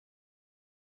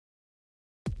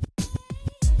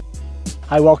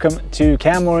Hi, welcome to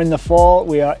Canmore in the fall.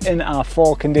 We are in our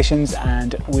fall conditions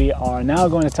and we are now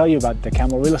going to tell you about the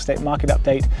Canmore real estate market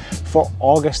update for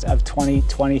August of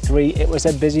 2023. It was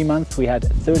a busy month. We had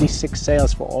 36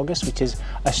 sales for August, which is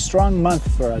a strong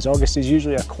month for us. August is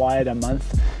usually a quieter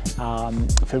month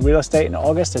for real estate in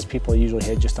August, as people are usually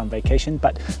here just on vacation,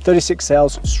 but 36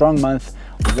 sales, strong month.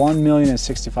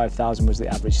 $1,065,000 was the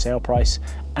average sale price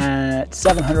at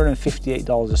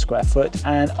 $758 a square foot,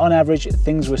 and on average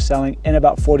things were selling in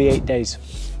about 48 days.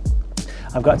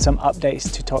 I've got some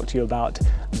updates to talk to you about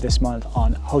this month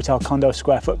on hotel condo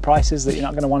square foot prices that you're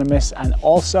not going to want to miss, and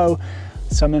also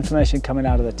some information coming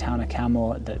out of the town of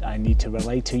Canmore that I need to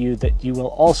relay to you that you will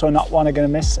also not want to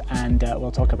miss, and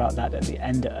we'll talk about that at the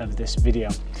end of this video.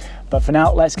 But for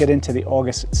now, let's get into the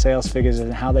August sales figures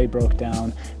and how they broke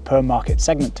down per market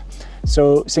segment.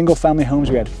 So single family homes,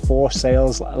 we had 4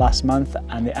 sales last month,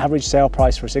 and the average sale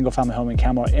price for a single family home in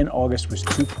Canmore in August was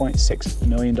 $2.6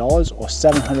 million or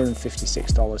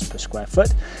 $756 per square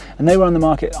foot, and they were on the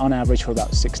market on average for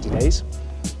about 60 days.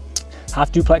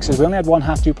 Half duplexes, we only had one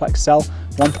half duplex sell,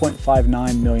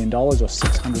 $1.59 million or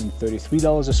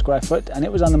 $633 a square foot, and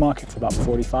it was on the market for about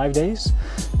 45 days.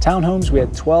 Townhomes, we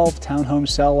had 12 townhomes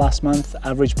sell last month.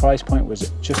 Average price point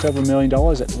was just over $1 million at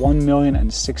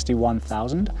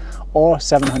 $1,061,000 or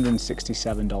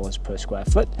 $767 per square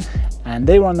foot, and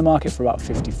they were on the market for about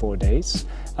 54 days.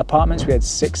 Apartments, we had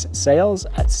 6 sales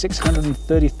at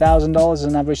 $630,000 as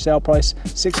an average sale price,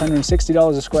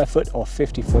 $660 a square foot or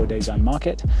 54 days on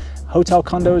market. Hotel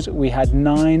condos, we had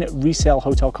 9 resale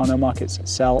hotel condo markets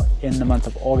sell in the month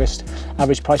of August.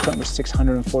 Average price point was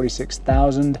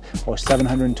 $646,000 or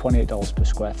 $728 per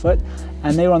square foot,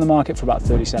 and they were on the market for about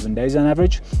 37 days on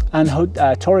average. And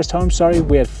tourist homes,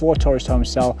 we had 4 tourist homes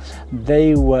sell.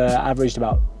 They were averaged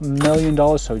about $1 million,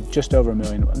 so just over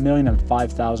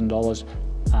 $1,005,000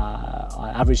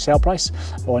 average sale price,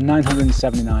 or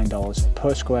 $979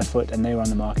 per square foot, and they were on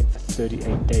the market for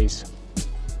 38 days.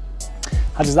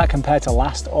 How does that compare to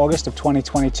last August of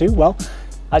 2022? Well,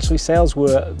 actually sales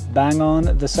were bang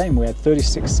on the same. We had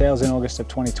 36 sales in August of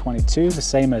 2022, the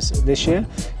same as this year.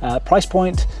 Price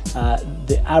point,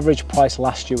 the average price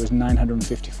last year was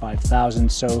 $955,000,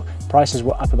 so prices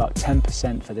were up about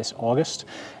 10% for this August.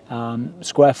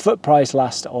 Square foot price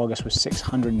last August was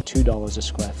 $602 a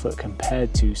square foot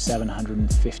compared to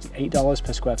 $758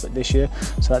 per square foot this year.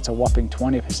 So that's a whopping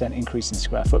 20% increase in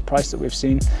square foot price that we've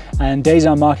seen. And days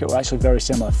on market were actually very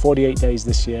similar, 48 days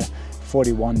this year,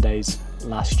 41 days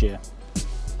last year.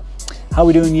 How are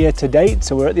we doing year to date?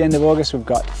 So we're at the end of August, we've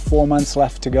got 4 months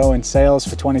left to go in sales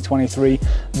for 2023.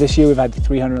 This year we've had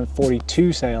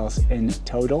 342 sales in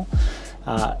total.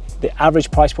 The average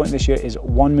price point this year is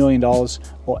 $1 million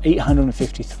or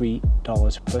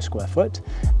 $853 per square foot.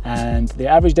 And the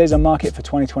average days on market for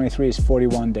 2023 is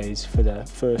 41 days for the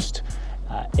first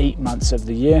 8 months of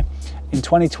the year. In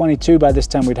 2022, by this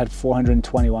time, we'd had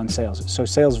 421 sales. So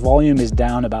sales volume is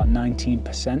down about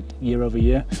 19% year over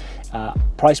year.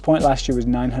 Price point last year was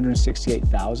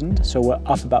 $968,000. So we're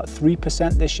up about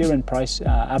 3% this year in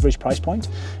average price point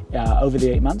over the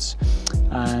 8 months.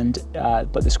 And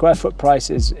but the square foot price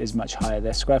is much higher.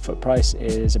 The square foot price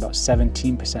is about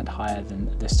 17% higher than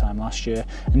this time last year.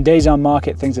 And days on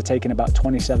market, things are taking about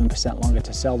 27% longer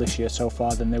to sell this year so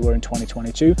far than they were in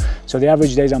 2022. So the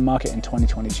average days on market in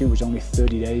 2022 was only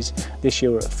 30 days. This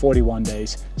year we're at 41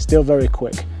 days. Still very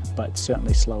quick, but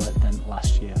certainly slower than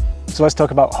last year. So let's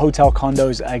talk about hotel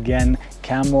condos again.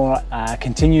 Canmore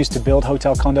continues to build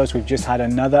hotel condos. We've just had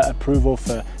another approval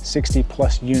for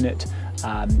 60+ unit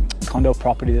condo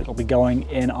property that will be going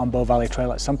in on Bow Valley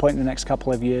Trail at some point in the next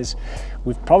couple of years.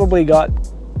 We've probably got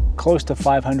close to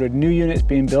 500 new units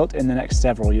being built in the next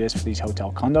several years for these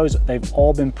hotel condos. They've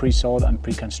all been pre-sold and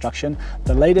pre-construction.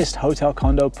 The latest hotel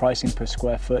condo pricing per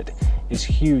square foot is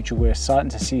huge. We're starting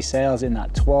to see sales in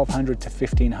that $1,200 to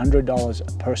 $1,500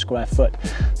 per square foot.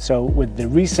 So with the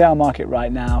resale market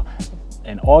right now,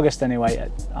 in August anyway,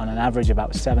 on an average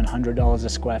about $700 a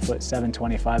square foot,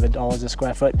 $725 a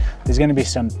square foot, there's going to be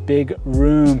some big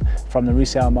room from the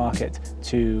resale market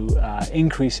to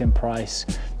increase in price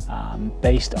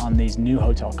based on these new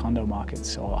hotel condo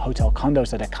markets or hotel condos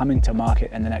that are coming to market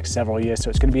in the next several years. So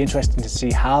it's going to be interesting to see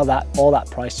how all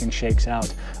that pricing shakes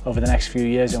out over the next few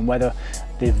years, and whether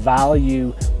the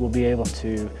value will be able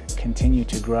to continue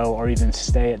to grow or even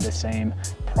stay at the same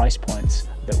price points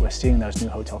that we're seeing those new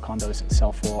hotel condos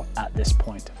sell for at this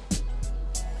point.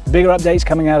 Bigger updates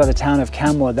coming out of the town of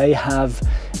Canmore. They have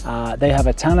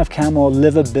a town of Canmore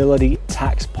livability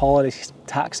tax policy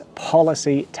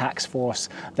task force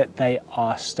that they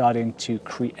are starting to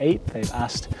create. They've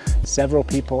asked several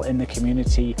people in the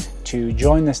community to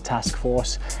join this task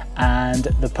force, and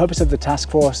the purpose of the task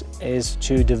force is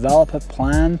to develop a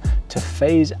plan to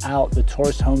phase out the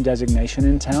tourist home designation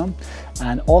in town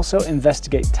and also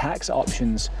investigate tax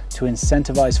options to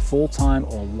incentivize full-time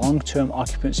or long-term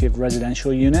occupancy of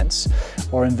residential units,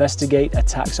 or investigate a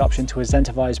tax option to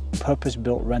incentivize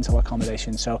purpose-built rental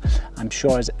accommodation. So I'm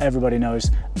sure, as everybody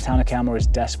knows, the town of Canmore is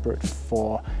desperate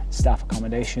for staff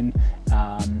accommodation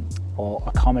or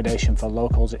accommodation for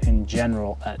locals in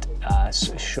general at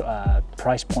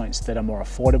price points that are more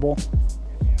affordable.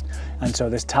 And so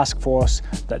this task force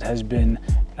that has been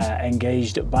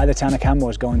engaged by the town of Canmore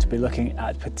is going to be looking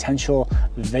at potential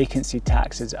vacancy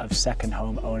taxes of second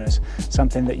home owners,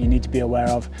 something that you need to be aware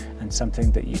of and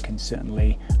something that you can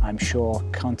certainly, I'm sure,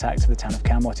 contact the town of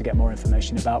Canmore to get more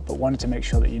information about, but wanted to make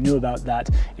sure that you knew about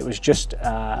that. It was just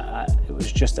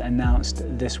announced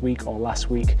this week or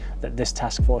last week that this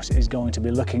task force is going to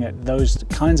be looking at those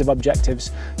kinds of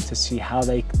objectives to see how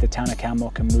the town of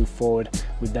Canmore can move forward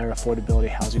with their affordability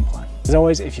housing plan. As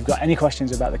always, if you've got any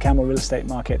questions about the Canmore real estate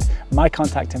market, my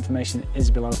contact information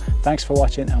is below. Thanks for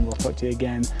watching, and we'll talk to you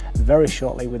again very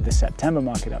shortly with the September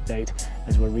market update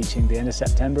as we're reaching the end of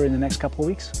September in the next couple of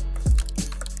weeks.